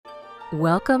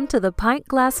Welcome to the Pint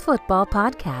Glass Football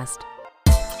Podcast.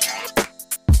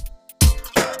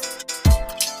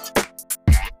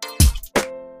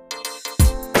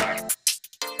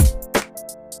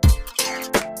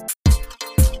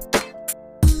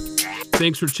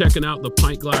 Thanks for checking out the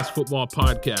Pint Glass Football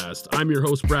Podcast. I'm your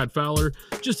host, Brad Fowler,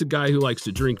 just a guy who likes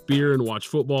to drink beer and watch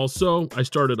football, so I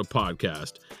started a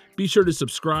podcast. Be sure to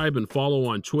subscribe and follow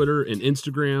on Twitter and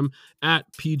Instagram at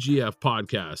PGF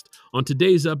Podcast. On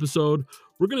today's episode,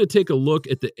 we're going to take a look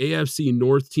at the AFC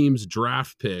North team's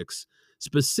draft picks,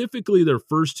 specifically their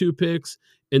first two picks,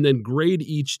 and then grade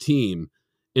each team.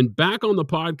 And back on the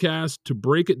podcast to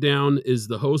break it down is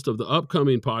the host of the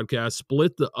upcoming podcast,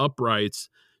 Split the Uprights,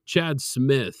 Chad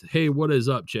Smith. Hey, what is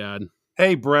up, Chad?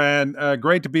 Hey, Brad.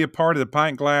 Great to be a part of the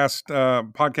Pint Glass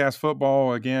podcast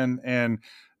football again, and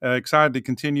excited to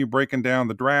continue breaking down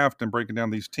the draft and breaking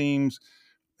down these teams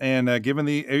and giving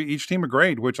each team a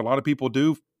grade, which a lot of people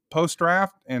do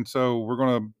post-draft. And so we're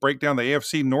going to break down the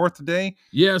AFC North today.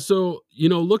 Yeah, so,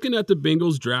 looking at the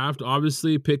Bengals draft,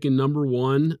 obviously picking number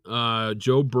one,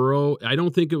 Joe Burrow, I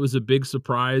don't think it was a big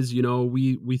surprise.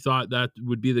 We thought that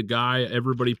would be the guy.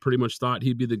 Everybody pretty much thought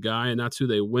he'd be the guy, and that's who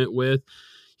they went with.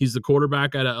 He's the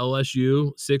quarterback out of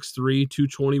LSU, 6'3",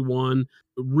 221,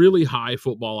 really high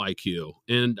football IQ.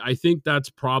 And I think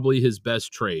that's probably his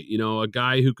best trait, a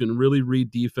guy who can really read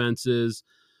defenses.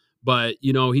 But,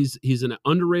 he's an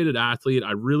underrated athlete.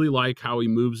 I really like how he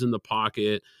moves in the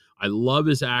pocket. I love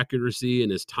his accuracy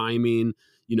and his timing.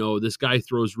 This guy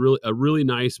throws a really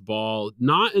nice ball,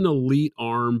 not an elite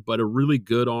arm, but a really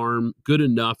good arm, good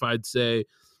enough, I'd say.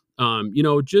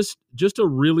 Just a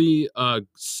really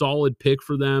solid pick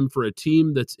for them, for a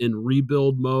team that's in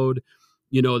rebuild mode.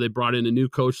 They brought in a new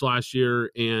coach last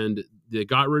year and they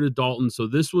got rid of Dalton. So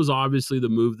this was obviously the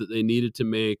move that they needed to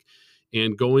make.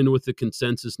 And going with the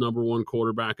consensus number one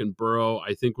quarterback in Burrow,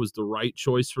 I think was the right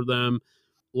choice for them.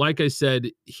 Like I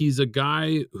said, he's a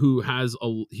guy who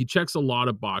he checks a lot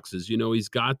of boxes. He's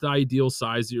got the ideal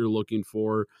size that you're looking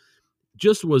for.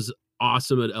 Just was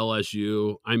awesome at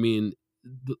LSU. I mean,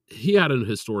 he had an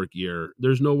historic year.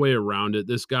 There's no way around it.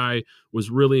 This guy was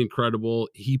really incredible.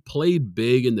 He played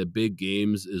big in the big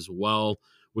games as well,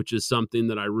 which is something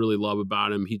that I really love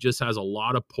about him. He just has a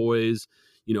lot of poise,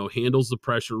 handles the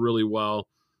pressure really well.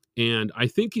 And I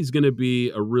think he's going to be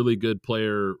a really good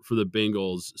player for the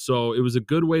Bengals. So it was a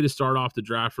good way to start off the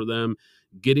draft for them,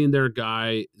 getting their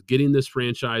guy, getting this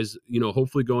franchise,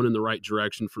 hopefully going in the right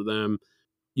direction for them.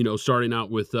 Starting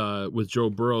out with Joe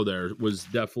Burrow there was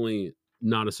definitely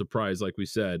not a surprise, like we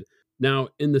said. Now,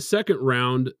 in the second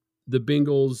round, the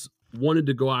Bengals wanted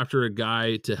to go after a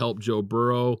guy to help Joe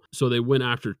Burrow. So they went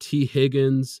after T.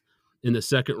 Higgins in the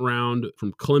second round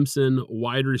from Clemson,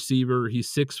 wide receiver.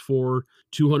 He's 6'4",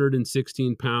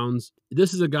 216 pounds.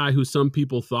 This is a guy who some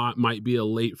people thought might be a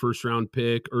late first round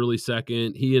pick, early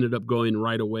second. He ended up going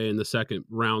right away in the second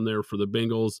round there for the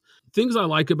Bengals. Things I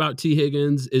like about T.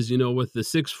 Higgins is, with the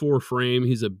 6'4" frame,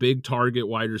 he's a big target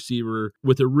wide receiver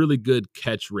with a really good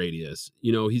catch radius.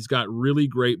 He's got really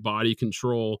great body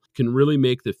control, can really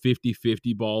make the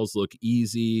 50-50 balls look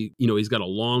easy. He's got a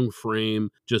long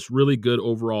frame, just really good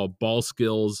overall ball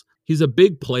skills. He's a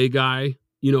big play guy.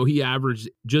 He averaged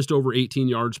just over 18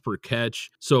 yards per catch.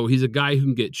 So he's a guy who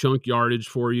can get chunk yardage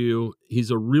for you.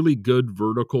 He's a really good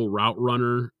vertical route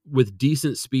runner with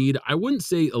decent speed. I wouldn't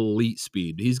say elite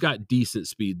speed. He's got decent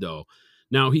speed, though.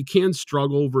 Now, he can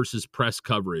struggle versus press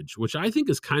coverage, which I think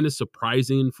is kind of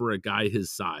surprising for a guy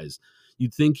his size.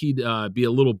 You'd think he'd be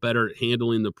a little better at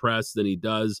handling the press than he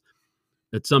does.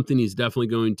 That's something he's definitely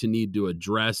going to need to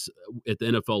address at the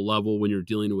NFL level when you're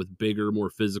dealing with bigger,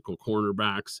 more physical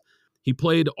cornerbacks. He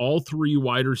played all three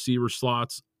wide receiver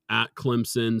slots at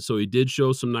Clemson, so he did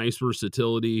show some nice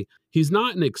versatility. He's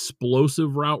not an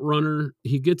explosive route runner.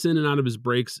 He gets in and out of his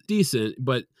breaks decent,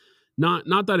 but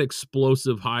not that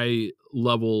explosive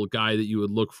high-level guy that you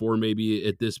would look for maybe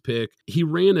at this pick. He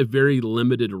ran a very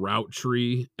limited route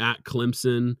tree at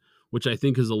Clemson, which I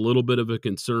think is a little bit of a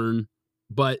concern.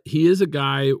 But he is a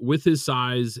guy with his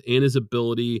size and his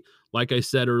ability, like I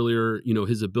said earlier,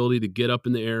 his ability to get up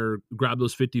in the air, grab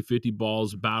those 50-50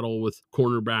 balls, battle with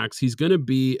cornerbacks. He's going to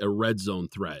be a red zone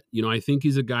threat. I think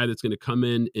he's a guy that's going to come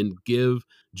in and give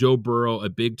Joe Burrow a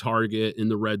big target in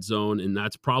the red zone, and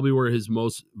that's probably where his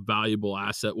most valuable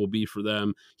asset will be for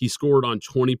them. He scored on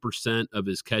 20% of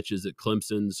his catches at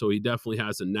Clemson, so he definitely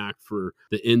has a knack for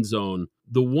the end zone.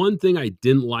 The one thing I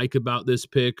didn't like about this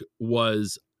pick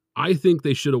was I think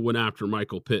they should have went after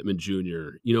Michael Pittman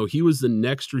Jr. He was the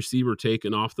next receiver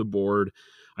taken off the board.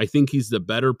 I think he's the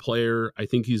better player. I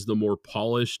think he's the more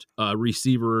polished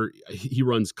receiver. He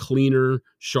runs cleaner,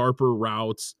 sharper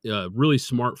routes, really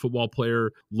smart football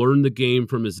player, learned the game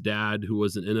from his dad, who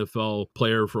was an NFL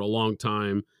player for a long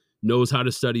time, knows how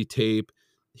to study tape.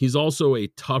 He's also a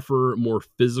tougher, more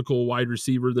physical wide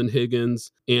receiver than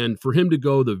Higgins. And for him to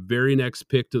go the very next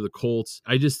pick to the Colts,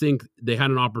 I just think they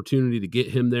had an opportunity to get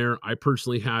him there. I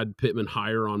personally had Pittman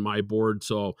higher on my board,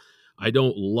 so I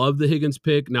don't love the Higgins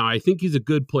pick. Now, I think he's a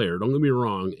good player, don't get me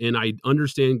wrong, and I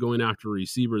understand going after a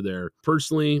receiver there.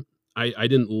 Personally, I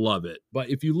didn't love it. But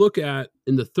if you look at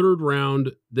in the third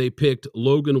round, they picked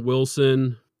Logan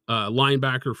Wilson,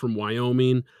 linebacker from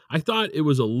Wyoming. I thought it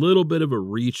was a little bit of a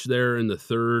reach there in the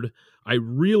third. I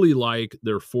really like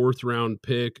their fourth round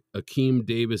pick, Akeem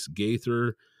Davis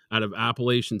Gaither out of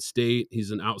Appalachian State.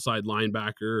 He's an outside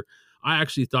linebacker. I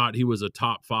actually thought he was a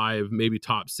top 5, maybe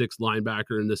top 6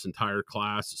 linebacker in this entire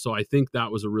class. So I think that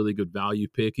was a really good value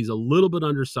pick. He's a little bit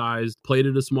undersized, played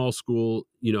at a small school,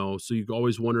 so you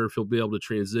always wonder if he'll be able to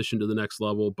transition to the next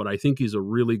level. But I think he's a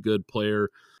really good player.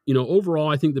 Overall,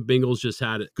 I think the Bengals just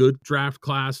had a good draft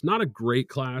class, not a great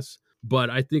class, but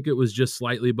I think it was just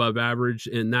slightly above average.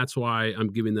 And that's why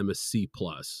I'm giving them a C+.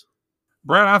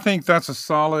 Brad, I think that's a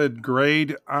solid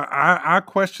grade. I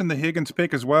question the Higgins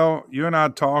pick as well. You and I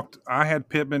talked. I had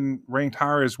Pittman ranked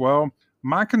higher as well.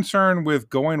 My concern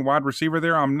with going wide receiver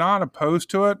there, I'm not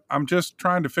opposed to it. I'm just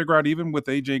trying to figure out, even with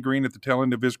A.J. Green at the tail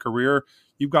end of his career,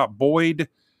 you've got Boyd,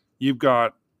 you've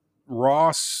got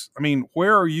Ross. I mean,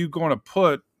 where are you going to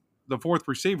put the fourth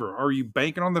receiver? Are you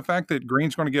banking on the fact that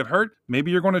Green's going to get hurt? Maybe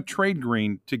you're going to trade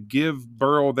Green to give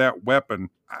Burrow that weapon.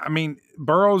 I mean,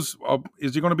 Burrow's,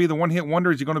 is he going to be the one-hit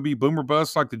wonder? Is he going to be boomer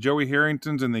bust like the Joey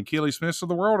Harringtons and the Achilles Smiths of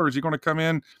the world? Or is he going to come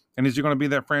in and is he going to be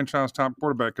that franchise top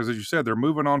quarterback? Because as you said, they're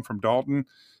moving on from Dalton.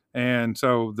 And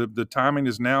so the timing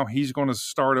is now. He's going to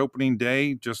start opening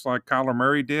day just like Kyler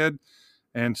Murray did.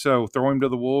 And so throw him to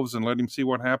the Wolves and let him see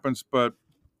what happens. But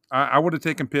I would have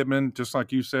taken Pittman, just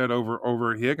like you said,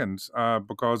 over Higgins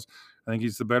because I think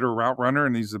he's the better route runner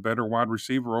and he's the better wide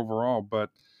receiver overall.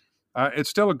 But it's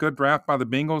still a good draft by the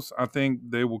Bengals. I think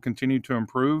they will continue to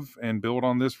improve and build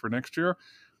on this for next year.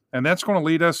 And that's going to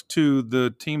lead us to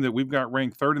the team that we've got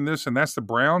ranked third in this, and that's the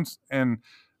Browns. And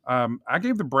I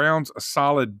gave the Browns a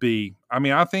solid B. I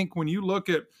mean, I think when you look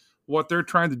at what they're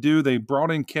trying to do, they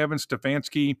brought in Kevin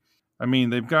Stefanski. I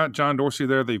mean, they've got John Dorsey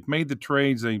there. They've made the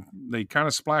trades. They kind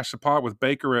of splashed the pot with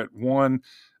Baker at 1.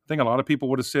 I think a lot of people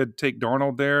would have said take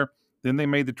Darnold there. Then they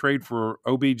made the trade for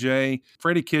OBJ.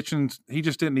 Freddie Kitchens, he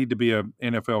just didn't need to be an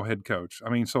NFL head coach. I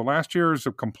mean, so last year is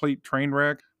a complete train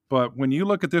wreck. But when you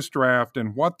look at this draft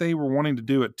and what they were wanting to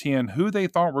do at 10, who they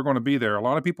thought were going to be there, a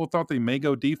lot of people thought they may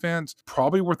go defense.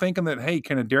 Probably were thinking that, hey,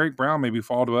 can a Derek Brown maybe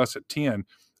fall to us at 10?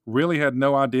 Really had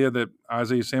no idea that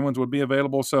Isaiah Simmons would be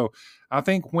available. So I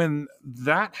think when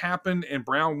that happened and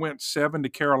Brown went 7 to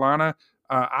Carolina,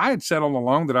 I had said all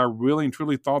along that I really and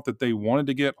truly thought that they wanted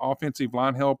to get offensive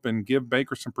line help and give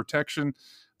Baker some protection.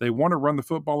 They want to run the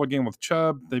football again with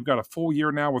Chubb. They've got a full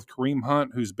year now with Kareem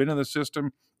Hunt, who's been in the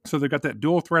system. So they've got that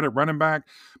dual threat at running back,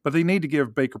 but they need to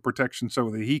give Baker protection so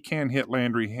that he can hit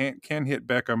Landry, can hit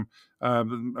Beckham. I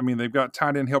mean, they've got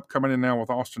tight end help coming in now with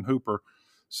Austin Hooper.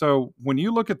 So when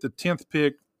you look at the 10th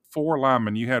pick, 4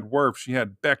 linemen, you had Wirfs, you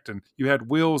had Becton, you had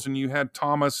Wills, and you had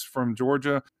Thomas from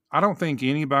Georgia. I don't think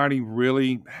anybody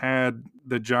really had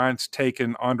the Giants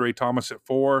taking Andre Thomas at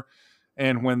 4.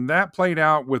 And when that played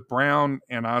out with Brown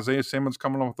and Isaiah Simmons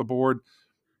coming off the board,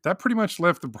 that pretty much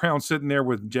left the Browns sitting there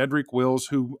with Jedrick Wills,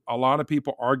 who a lot of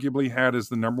people arguably had as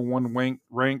the number 1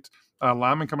 ranked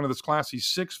lineman coming to this class. He's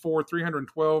 6'4",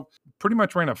 312, pretty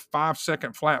much ran a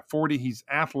 5-second flat 40. He's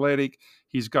athletic.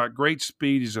 He's got great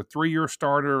speed. He's a 3-year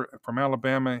starter from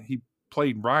Alabama. He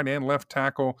played right and left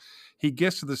tackle. He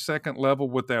gets to the second level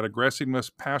with that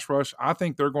aggressiveness pass rush. I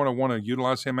think they're going to want to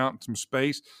utilize him out in some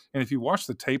space. And if you watch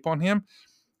the tape on him,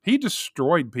 he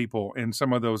destroyed people in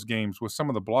some of those games with some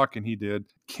of the blocking he did.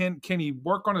 Can he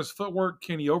work on his footwork?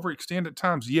 Can he overextend at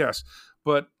times? Yes.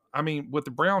 But, I mean, with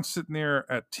the Browns sitting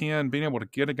there at 10, being able to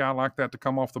get a guy like that to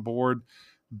come off the board,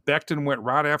 Becton went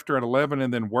right after at 11,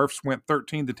 and then Wirfs went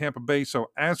 13 to Tampa Bay.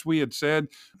 So as we had said,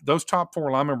 those top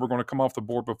 4 linemen were going to come off the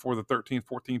board before the 13th,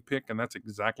 14th pick, and that's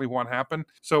exactly what happened.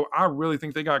 So I really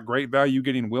think they got great value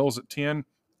getting Wills at 10.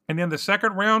 And in the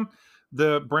second round,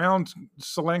 the Browns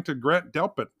selected Grant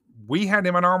Delpit. We had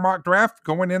him in our mock draft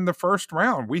going in the first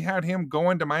round. We had him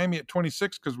going to Miami at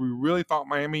 26 because we really thought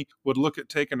Miami would look at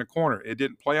taking a corner. It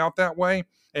didn't play out that way,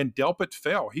 and Delpit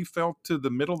fell. He fell to the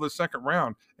middle of the second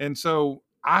round. And so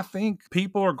I think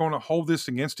people are going to hold this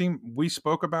against him. We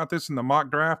spoke about this in the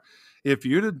mock draft. If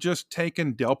you'd have just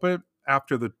taken Delpit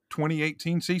after the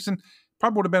 2018 season,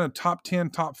 probably would have been a top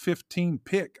 10, top 15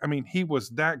 pick. I mean, he was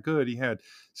that good. He had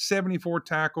 74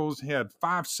 tackles, he had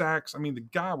 5 sacks. I mean, the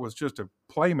guy was just a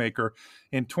playmaker.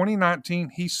 In 2019,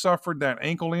 he suffered that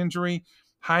ankle injury,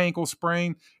 high ankle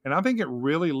sprain, and I think it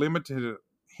really limited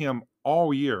him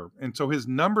all year. And so his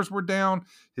numbers were down,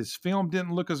 his film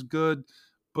didn't look as good,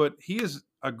 but he is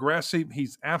aggressive,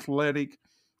 he's athletic.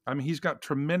 I mean, he's got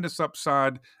tremendous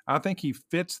upside. I think he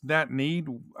fits that need.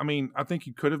 I mean, I think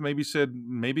you could have maybe said,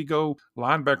 maybe go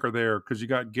linebacker there because you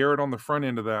got Garrett on the front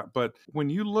end of that. But when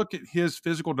you look at his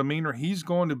physical demeanor, he's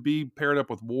going to be paired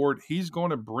up with Ward. He's going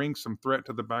to bring some threat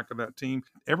to the back of that team.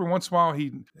 Every once in a while,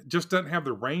 he just doesn't have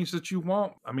the range that you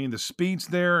want. I mean, the speed's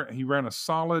there. He ran a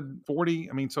solid 40.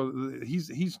 I mean, so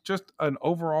he's just an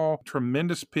overall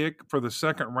tremendous pick for the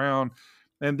second round.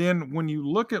 And then when you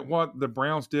look at what the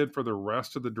Browns did for the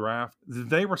rest of the draft,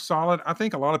 they were solid. I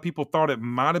think a lot of people thought it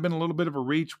might have been a little bit of a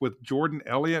reach with Jordan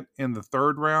Elliott in the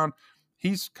third round.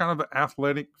 He's kind of an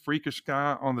athletic, freakish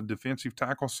guy on the defensive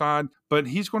tackle side, but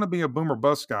he's going to be a boomer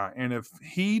bust guy. And if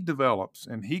he develops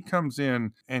and he comes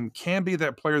in and can be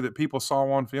that player that people saw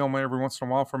on film every once in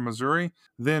a while from Missouri,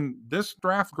 then this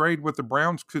draft grade with the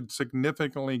Browns could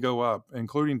significantly go up,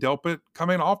 including Delpit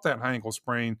coming off that high ankle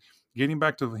sprain, getting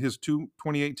back to his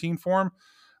 2018 form.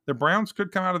 The Browns could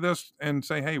come out of this and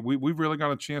say, hey, we've really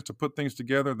got a chance to put things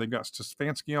together. They got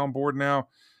Stefanski on board now.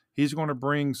 He's going to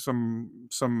bring some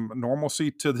normalcy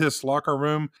to this locker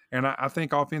room. And I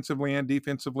think offensively and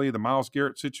defensively, the Myles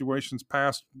Garrett situation's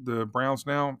past the Browns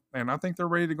now. And I think they're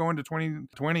ready to go into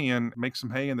 2020 and make some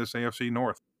hay in this AFC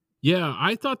North. Yeah,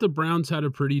 I thought the Browns had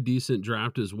a pretty decent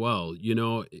draft as well. You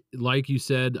know, like you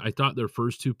said, I thought their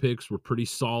first 2 picks were pretty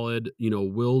solid. You know,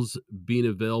 Wills being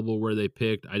available where they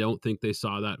picked, I don't think they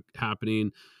saw that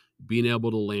happening. Being able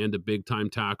to land a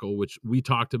big-time tackle, which we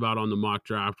talked about on the mock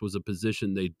draft, was a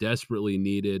position they desperately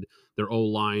needed. Their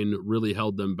O-line really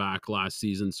held them back last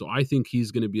season. So I think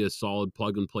he's going to be a solid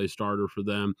plug-and-play starter for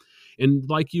them. And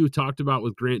like you talked about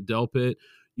with Grant Delpit,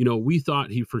 you know, we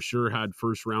thought he for sure had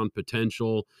first-round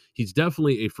potential. He's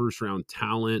definitely a first-round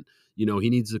talent. You know, he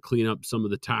needs to clean up some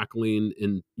of the tackling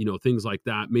and, you know, things like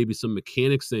that, maybe some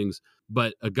mechanics things.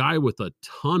 But a guy with a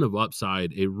ton of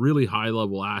upside, a really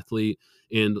high-level athlete,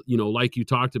 and, you know, like you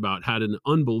talked about, had an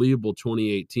unbelievable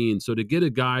 2018. So to get a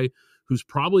guy who's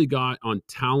probably got on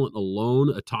talent alone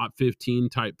a top 15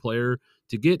 type player,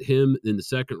 to get him in the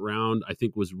second round, I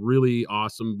think was really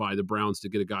awesome by the Browns to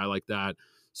get a guy like that.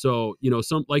 So, you know,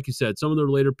 like you said, some of their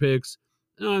later picks,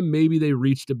 maybe they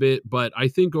reached a bit, but I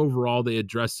think overall they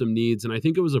addressed some needs, and I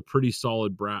think it was a pretty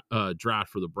solid draft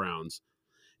for the Browns.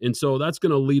 And so that's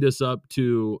going to lead us up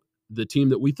to the team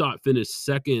that we thought finished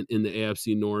second in the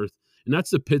AFC North, and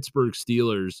that's the Pittsburgh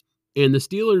Steelers. And the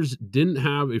Steelers didn't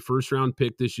have a first-round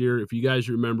pick this year. If you guys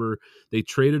remember, they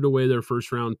traded away their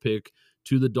first-round pick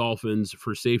to the Dolphins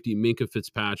for safety Minkah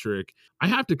Fitzpatrick. I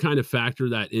have to kind of factor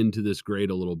that into this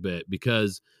grade a little bit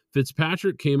because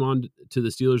Fitzpatrick came on to the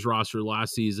Steelers roster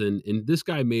last season, and this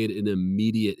guy made an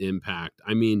immediate impact.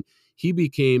 I mean, he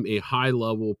became a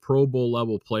high-level, Pro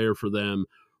Bowl-level player for them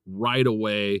right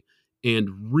away and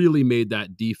really made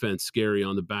that defense scary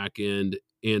on the back end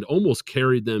and almost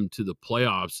carried them to the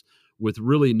playoffs with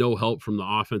really no help from the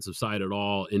offensive side at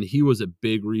all. And he was a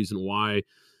big reason why.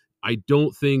 I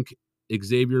don't think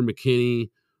Xavier McKinney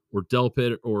or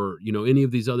Delpit or, you know, any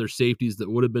of these other safeties that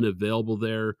would have been available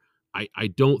there, I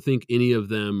don't think any of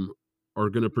them are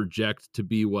going to project to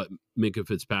be what Minkah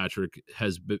Fitzpatrick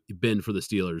has been for the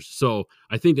Steelers. So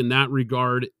I think in that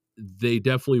regard, they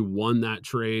definitely won that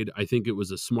trade. I think it was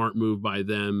a smart move by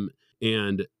them.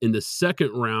 And in the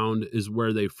second round is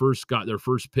where they first got their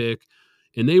first pick.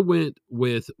 And they went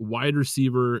with wide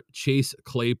receiver Chase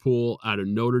Claypool out of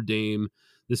Notre Dame.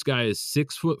 This guy is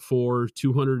 6'4",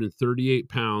 238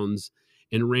 pounds,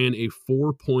 and ran a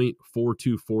 4.42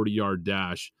 40-yard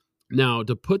dash. Now,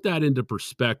 to put that into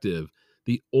perspective,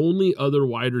 the only other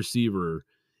wide receiver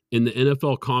in the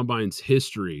NFL Combine's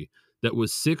history that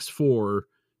was 6'4",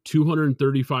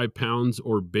 235 pounds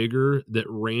or bigger that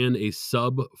ran a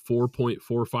sub 4.45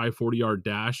 40-yard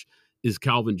dash is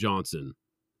Calvin Johnson.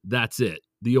 That's it.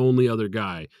 The only other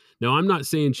guy. Now, I'm not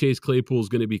saying Chase Claypool is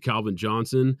going to be Calvin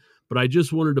Johnson, but I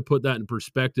just wanted to put that in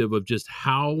perspective of just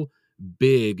how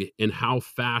big and how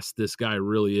fast this guy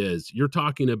really is. You're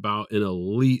talking about an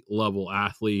elite level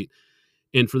athlete.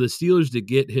 And for the Steelers to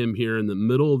get him here in the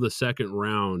middle of the second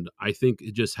round, I think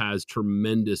it just has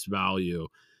tremendous value.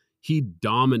 He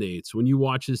dominates. When you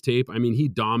watch his tape, I mean, he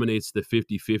dominates the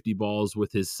 50-50 balls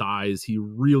with his size. He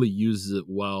really uses it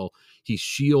well. He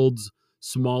shields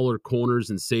smaller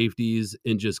corners and safeties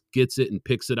and just gets it and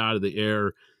picks it out of the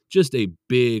air just a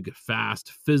big,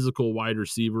 fast, physical wide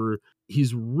receiver.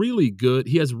 He's really good.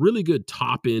 He has really good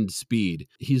top end speed.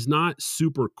 He's not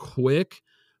super quick,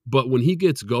 but when he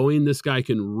gets going, this guy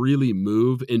can really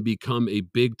move and become a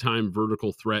big time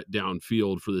vertical threat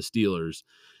downfield for the Steelers.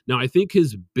 Now, I think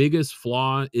his biggest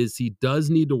flaw is he does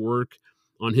need to work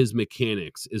on his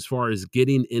mechanics as far as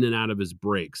getting in and out of his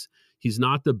breaks. He's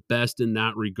not the best in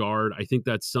that regard. I think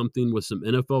that's something with some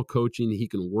NFL coaching he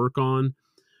can work on,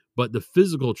 but the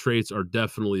physical traits are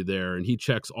definitely there, and he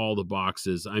checks all the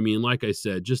boxes. I mean, like I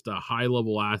said, just a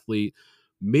high-level athlete,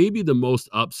 maybe the most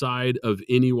upside of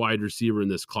any wide receiver in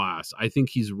this class. I think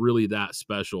he's really that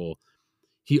special.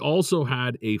 He also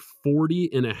had a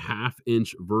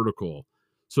 40.5-inch vertical.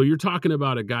 So you're talking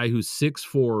about a guy who's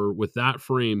 6'4" with that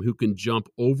frame who can jump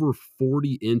over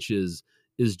 40 inches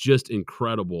is just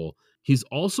incredible. He's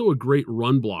also a great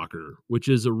run blocker, which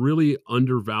is a really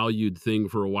undervalued thing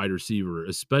for a wide receiver,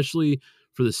 especially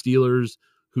for the Steelers,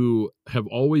 who have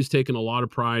always taken a lot of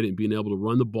pride in being able to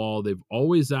run the ball. They've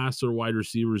always asked their wide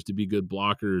receivers to be good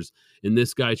blockers, and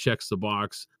this guy checks the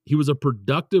box. He was a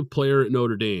productive player at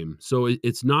Notre Dame, so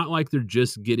it's not like they're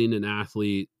just getting an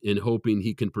athlete and hoping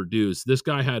he can produce. This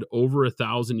guy had over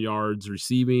 1,000 yards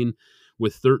receiving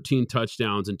with 13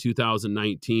 touchdowns in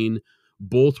 2019.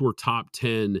 Both were top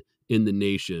 10 in the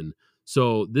nation.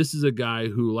 So this is a guy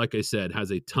who, like I said, has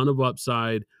a ton of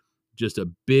upside, just a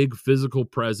big physical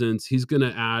presence. He's going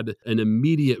to add an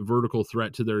immediate vertical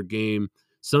threat to their game,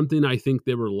 something I think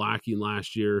they were lacking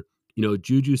last year. You know,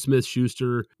 Juju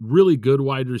Smith-Schuster, really good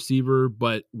wide receiver,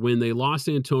 but when they lost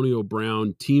Antonio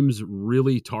Brown, teams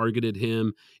really targeted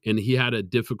him, and he had a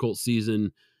difficult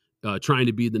season trying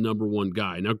to be the number one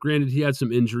guy. Now, granted, he had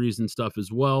some injuries and stuff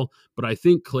as well, but I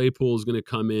think Claypool is going to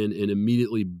come in and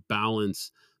immediately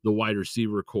balance the wide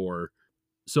receiver core.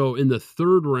 So in the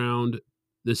third round,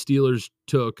 the Steelers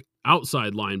took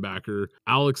outside linebacker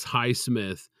Alex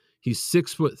Highsmith. He's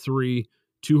 6'3",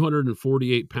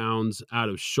 248 pounds, out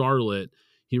of Charlotte.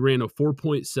 He ran a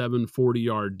 4.7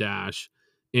 40-yard dash.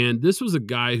 And this was a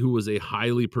guy who was a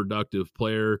highly productive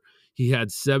player. He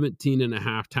had 17 and a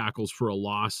half tackles for a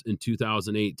loss in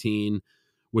 2018,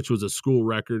 which was a school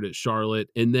record at Charlotte,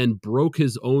 and then broke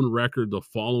his own record the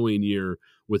following year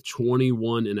with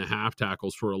 21 and a half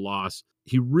tackles for a loss.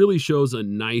 He really shows a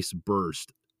nice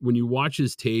burst. When you watch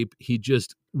his tape, he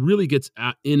just really gets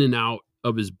in and out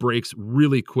of his breaks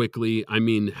really quickly. I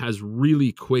mean, has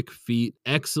really quick feet,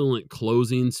 excellent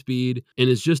closing speed, and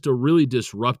is just a really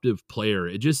disruptive player.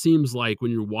 It just seems like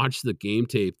when you watch the game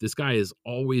tape, this guy is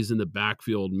always in the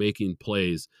backfield making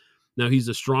plays. Now, he's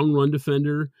a strong run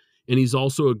defender, and he's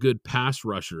also a good pass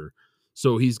rusher.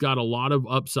 So he's got a lot of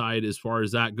upside as far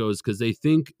as that goes, because they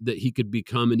think that he could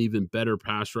become an even better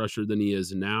pass rusher than he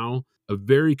is now. A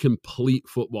very complete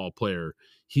football player.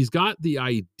 He's got the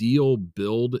ideal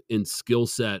build and skill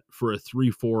set for a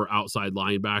 3-4 outside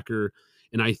linebacker.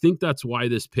 And I think that's why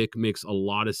this pick makes a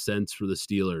lot of sense for the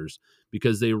Steelers,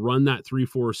 because they run that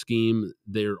 3-4 scheme.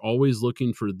 They're always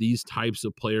looking for these types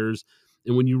of players.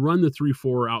 And when you run the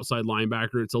 3-4 outside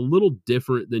linebacker, it's a little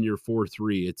different than your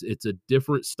 4-3. It's a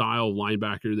different style of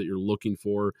linebacker that you're looking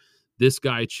for. This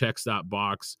guy checks that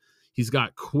box. He's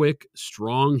got quick,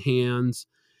 strong hands,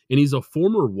 and he's a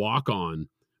former walk-on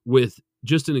with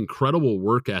just an incredible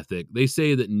work ethic. They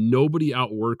say that nobody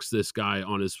outworks this guy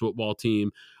on his football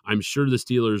team. I'm sure the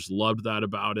Steelers loved that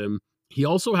about him. He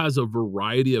also has a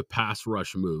variety of pass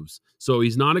rush moves. So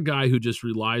he's not a guy who just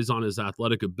relies on his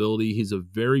athletic ability. He's a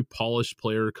very polished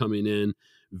player coming in,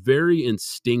 very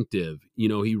instinctive. You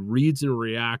know, he reads and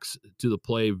reacts to the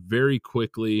play very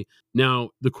quickly.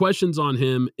 Now, the questions on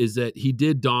him is that he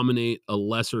did dominate a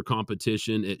lesser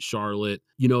competition at Charlotte.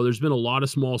 You know, there's been a lot of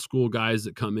small school guys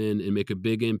that come in and make a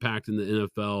big impact in the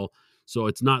NFL. So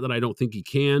it's not that I don't think he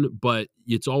can, but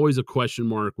it's always a question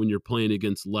mark when you're playing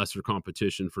against lesser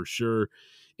competition for sure.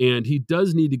 And he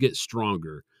does need to get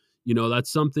stronger. You know,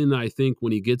 that's something that I think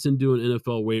when he gets into an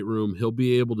NFL weight room, he'll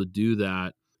be able to do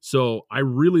that. So I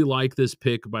really like this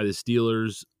pick by the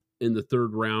Steelers in the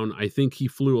third round. I think he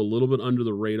flew a little bit under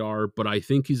the radar, but I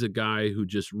think he's a guy who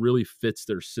just really fits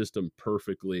their system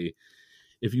perfectly.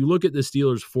 If you look at the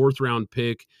Steelers' fourth round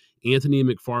pick, Anthony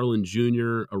McFarland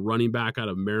Jr., a running back out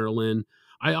of Maryland,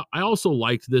 I also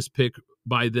liked this pick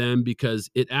by them because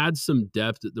it adds some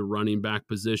depth at the running back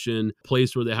position,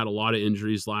 place where they had a lot of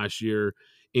injuries last year.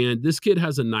 And this kid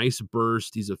has a nice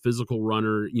burst. He's a physical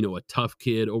runner, you know, a tough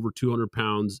kid, over 200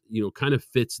 pounds, you know, kind of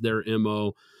fits their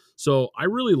MO. So I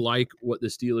really like what the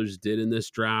Steelers did in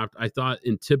this draft. I thought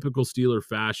in typical Steeler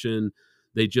fashion,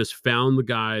 they just found the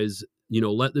guys, you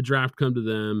know, let the draft come to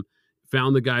them,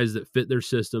 found the guys that fit their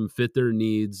system, fit their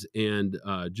needs, and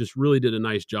just really did a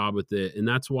nice job with it. And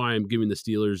that's why I'm giving the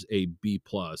Steelers a B+.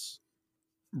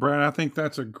 Brad, I think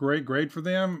that's a great grade for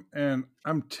them. And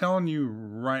I'm telling you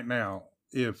right now,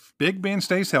 if Big Ben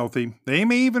stays healthy, they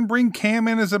may even bring Cam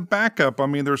in as a backup. I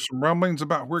mean, there's some rumblings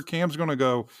about where Cam's going to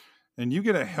go, and you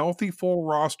get a healthy full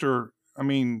roster. I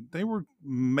mean, they were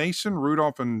Mason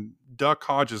Rudolph and Duck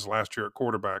Hodges last year at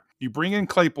quarterback. You bring in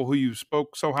Claypool, who you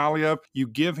spoke so highly of. You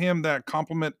give him that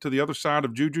compliment to the other side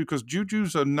of Juju, because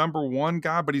Juju's a number one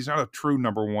guy, but he's not a true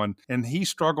number one. And he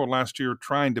struggled last year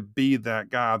trying to be that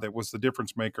guy that was the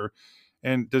difference maker.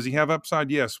 And does he have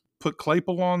upside? Yes. Put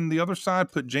Claypool on the other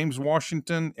side, put James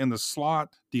Washington in the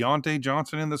slot, Deontay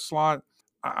Johnson in the slot.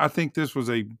 I think this was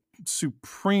a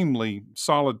supremely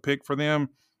solid pick for them.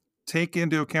 Take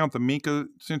into account the Minka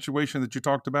situation that you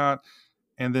talked about,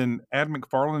 and then add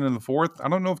McFarland in the fourth. I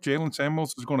don't know if Jalen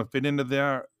Samuels is going to fit into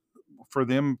that for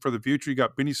them for the future. You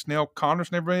got Benny Snell.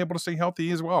 Connor's never been able to stay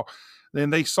healthy as well. Then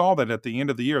they saw that at the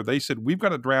end of the year. They said, we've got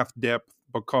to draft depth,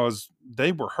 because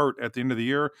they were hurt at the end of the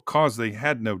year because they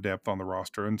had no depth on the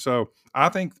roster. And so I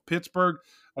think Pittsburgh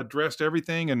addressed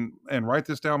everything, and write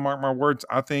this down, mark my words.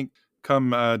 I think come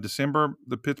December,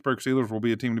 the Pittsburgh Steelers will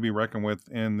be a team to be reckoned with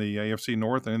in the AFC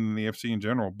North and in the AFC in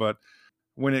general. But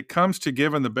when it comes to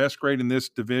giving the best grade in this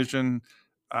division,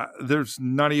 there's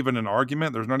not even an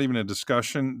argument. There's not even a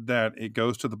discussion that it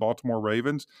goes to the Baltimore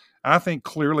Ravens. I think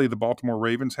clearly the Baltimore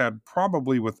Ravens had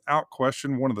probably, without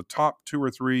question, one of the top 2 or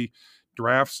 3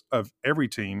 drafts of every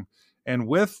team. And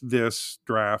with this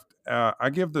draft, I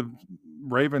give the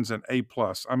Ravens an A+.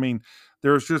 I mean,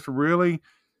 there's just really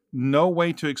no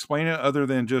way to explain it other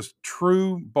than just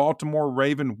true Baltimore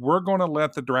Raven. We're going to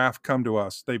let the draft come to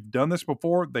us. They've done this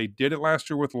before. They did it last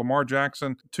year with Lamar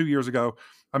Jackson 2 years ago.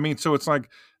 I mean, so it's like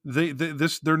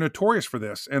they're notorious for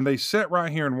this, and they sit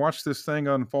right here and watch this thing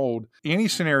unfold. Any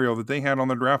scenario that they had on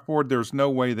the draft board, there's no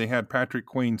way they had Patrick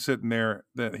Queen sitting there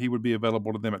that he would be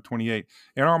available to them at 28.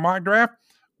 In our mock draft,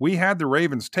 we had the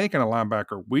Ravens taking a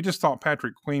linebacker. We just thought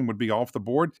Patrick Queen would be off the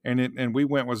board, and we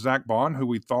went with Zach Bond, who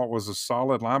we thought was a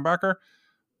solid linebacker.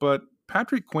 But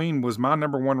Patrick Queen was my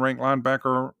number 1 ranked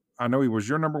linebacker. I know he was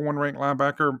your number 1 ranked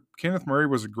linebacker. Kenneth Murray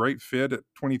was a great fit at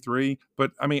 23. But,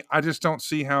 I mean, I just don't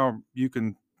see how you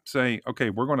can say,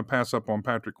 okay, we're going to pass up on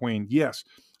Patrick Queen. Yes,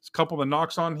 it's a couple of the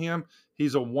knocks on him.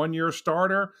 He's a 1-year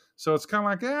starter. So it's kind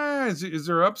of like, is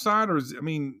there upside? Or is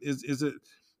it –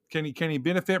 can he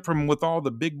benefit from with all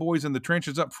the big boys in the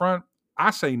trenches up front? I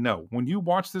say no. When you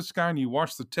watch this guy and you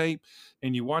watch the tape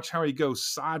and you watch how he goes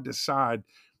side to side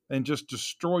and just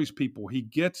destroys people, he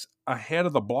gets ahead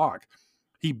of the block.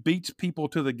 He beats people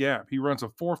to the gap. He runs a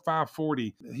 4.5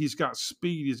 40. He's got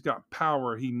speed. He's got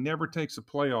power. He never takes a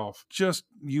play off. Just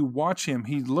you watch him.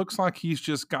 He looks like he's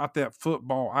just got that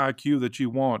football IQ that you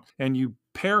want. And you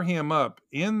pair him up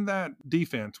in that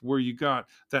defense where you got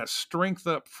that strength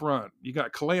up front. You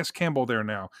got Calais Campbell there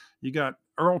now. You got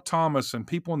Earl Thomas and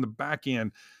people in the back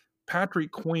end.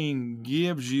 Patrick Queen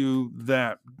gives you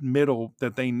that middle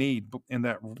that they need in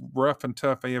that rough and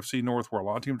tough AFC North where a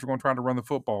lot of teams are going to try to run the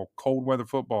football, cold weather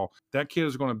football. That kid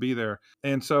is going to be there.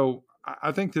 And so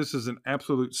I think this is an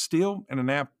absolute steal and an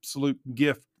absolute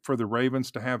gift for the Ravens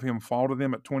to have him fall to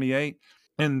them at 28.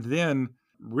 And then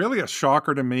really a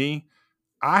shocker to me,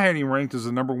 I had him ranked as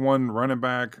the number 1 running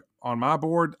back on my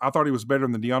board. I thought he was better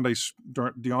than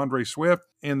DeAndre Swift.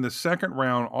 In the second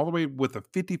round, all the way with the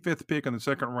 55th pick in the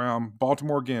second round,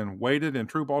 Baltimore again waited in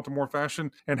true Baltimore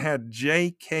fashion and had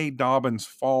J.K. Dobbins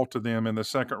fall to them in the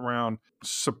second round.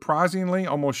 Surprisingly,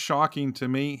 almost shocking to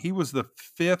me, he was the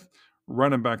 5th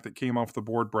running back that came off the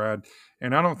board, Brad.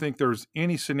 And I don't think there's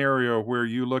any scenario where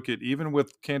you look at, even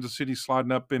with Kansas City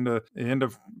sliding up into the end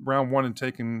of round 1 and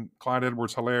taking Clyde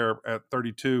Edwards-Helaire at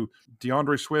 32,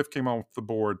 DeAndre Swift came off the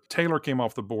board. Taylor came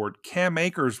off the board. Cam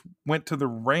Akers went to the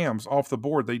Rams off the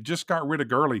board. They just got rid of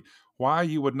Gurley. Why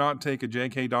you would not take a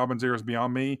J.K. Dobbins there is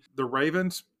beyond me. The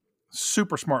Ravens,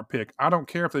 super smart pick. I don't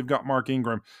care if they've got Mark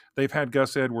Ingram. They've had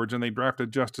Gus Edwards, and they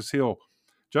drafted Justice Hill.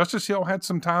 Justice Hill had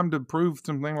some time to prove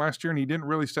something last year, and he didn't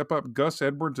really step up. Gus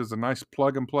Edwards is a nice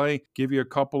plug and play, give you a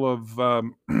couple of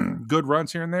good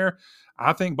runs here and there.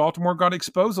 I think Baltimore got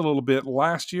exposed a little bit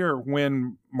last year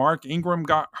when Mark Ingram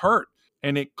got hurt,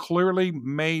 and it clearly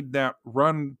made that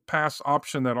run-pass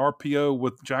option, that RPO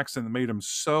with Jackson, that made him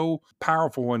so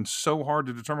powerful and so hard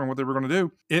to determine what they were going to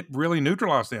do. It really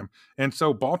neutralized them. And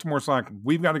so Baltimore's like,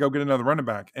 we've got to go get another running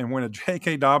back. And when a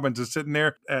J.K. Dobbins is sitting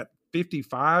there at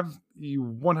 55, you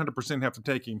 100% have to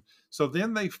take him. So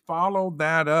then they followed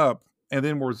that up and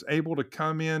then was able to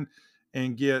come in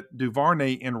and get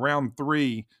Duvernay in round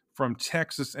 3 from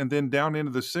Texas, and then down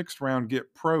into the 6th round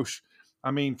get Proche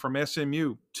I mean, from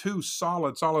SMU, two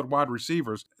solid wide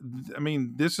receivers. I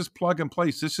mean, this is plug and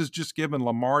place. This is just giving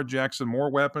Lamar Jackson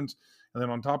more weapons. And then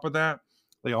on top of that,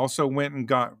 they also went and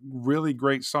got really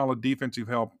great, solid defensive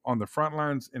help on the front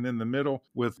lines and in the middle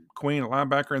with Queen at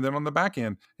linebacker and then on the back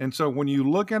end. And so when you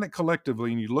look at it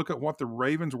collectively and you look at what the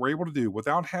Ravens were able to do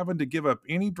without having to give up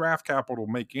any draft capital,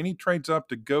 make any trades up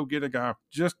to go get a guy,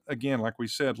 just again, like we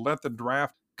said, let the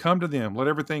draft come to them, let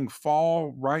everything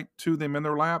fall right to them in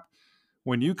their lap.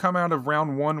 When you come out of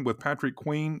round one with Patrick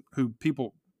Queen, who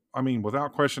people, I mean,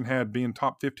 without question had being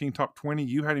top 15, top 20,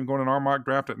 you had him going in our mock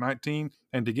draft at 19,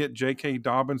 and to get J.K.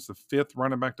 Dobbins, the fifth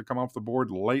running back, to come off the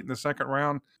board late in the second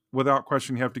round, without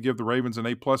question, you have to give the Ravens an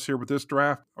A+ here with this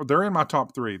draft. They're in my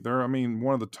top three. They're, I mean,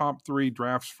 one of the top three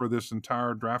drafts for this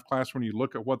entire draft class when you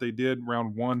look at what they did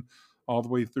round one all the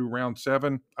way through round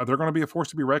 7. They're going to be a force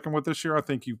to be reckoned with this year. I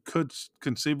think you could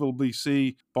conceivably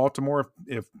see Baltimore,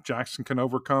 if Jackson can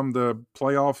overcome the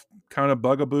playoff kind of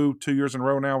bugaboo 2 years in a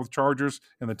row now with Chargers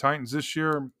and the Titans this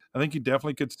year. I think you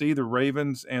definitely could see the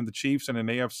Ravens and the Chiefs in an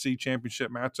AFC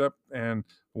championship matchup, and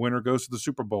the winner goes to the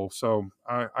Super Bowl. So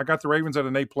I got the Ravens at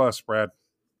an A+, Brad.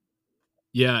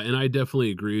 Yeah, and I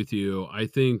definitely agree with you. I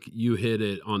think you hit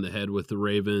it on the head with the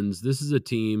Ravens. This is a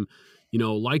team, you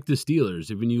know, like the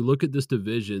Steelers. If when you look at this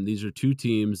division, these are two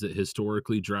teams that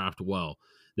historically draft well.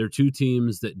 They're two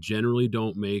teams that generally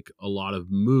don't make a lot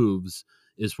of moves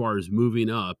as far as moving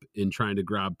up and trying to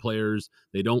grab players.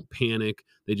 They don't panic.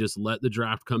 They just let the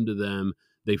draft come to them.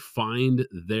 They find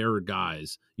their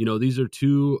guys. You know, these are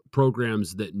two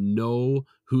programs that know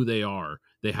who they are.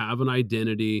 They have an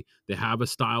identity. They have a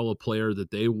style of player that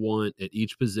they want at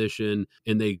each position,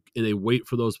 and they wait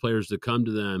for those players to come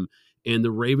to them. And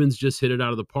the Ravens just hit it out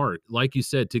of the park. Like you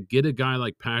said, to get a guy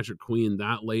like Patrick Queen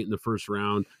that late in the first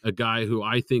round, a guy who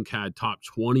I think had top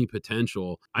 20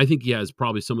 potential, I think he has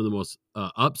probably some of the most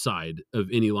upside of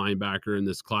any linebacker in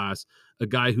this class, a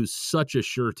guy who's such a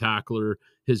sure tackler.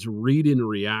 His read and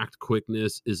react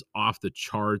quickness is off the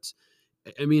charts.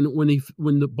 I mean,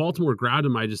 when the Baltimore grabbed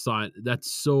him, I just thought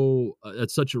that's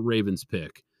such a Ravens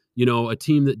pick. You know, a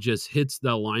team that just hits that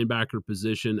linebacker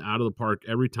position out of the park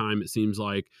every time, it seems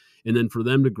like. And then for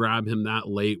them to grab him that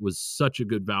late was such a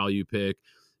good value pick.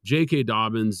 J.K.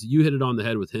 Dobbins, you hit it on the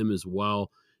head with him as well.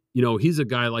 You know, he's a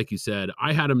guy, like you said,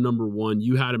 I had him number 1.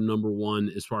 You had him number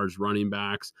 1 as far as running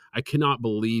backs. I cannot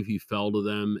believe he fell to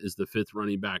them as the 5th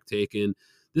running back taken.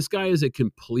 This guy is a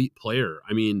complete player.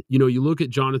 I mean, you know, you look at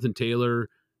Jonathan Taylor.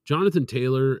 Jonathan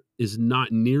Taylor is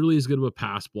not nearly as good of a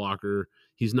pass blocker.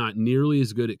 He's not nearly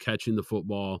as good at catching the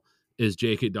football as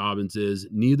J.K. Dobbins is.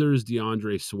 Neither is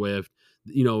DeAndre Swift.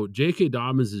 You know, J.K.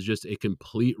 Dobbins is just a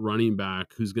complete running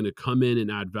back who's going to come in and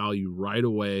add value right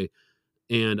away.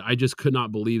 And I just could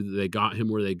not believe that they got him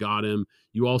where they got him.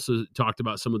 You also talked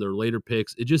about some of their later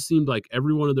picks. It just seemed like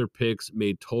every one of their picks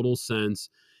made total sense.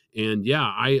 And yeah,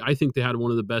 I think they had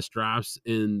one of the best drafts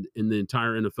in the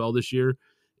entire NFL this year.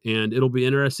 And it'll be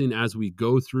interesting as we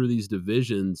go through these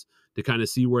divisions to kind of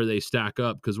see where they stack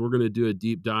up, because we're going to do a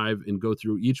deep dive and go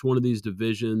through each one of these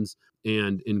divisions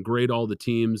and grade all the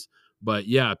teams. But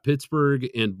yeah, Pittsburgh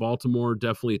and Baltimore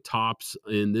definitely tops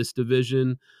in this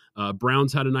division.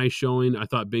 Browns had a nice showing. I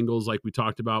thought Bengals, like we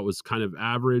talked about, was kind of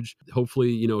average. Hopefully,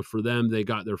 you know, for them, they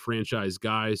got their franchise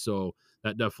guy, so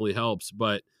that definitely helps.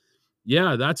 But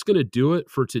yeah, that's going to do it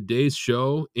for today's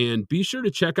show. And be sure to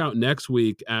check out next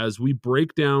week as we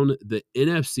break down the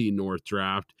NFC North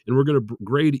draft, and we're going to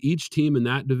grade each team in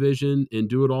that division and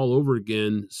do it all over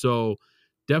again. So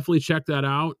definitely check that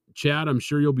out. Chad, I'm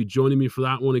sure you'll be joining me for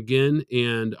that one again.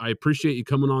 And I appreciate you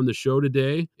coming on the show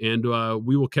today. And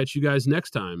we will catch you guys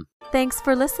next time. Thanks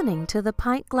for listening to the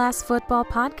Pint Glass Football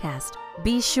Podcast.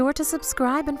 Be sure to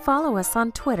subscribe and follow us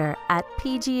on Twitter at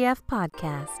PGF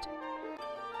Podcast.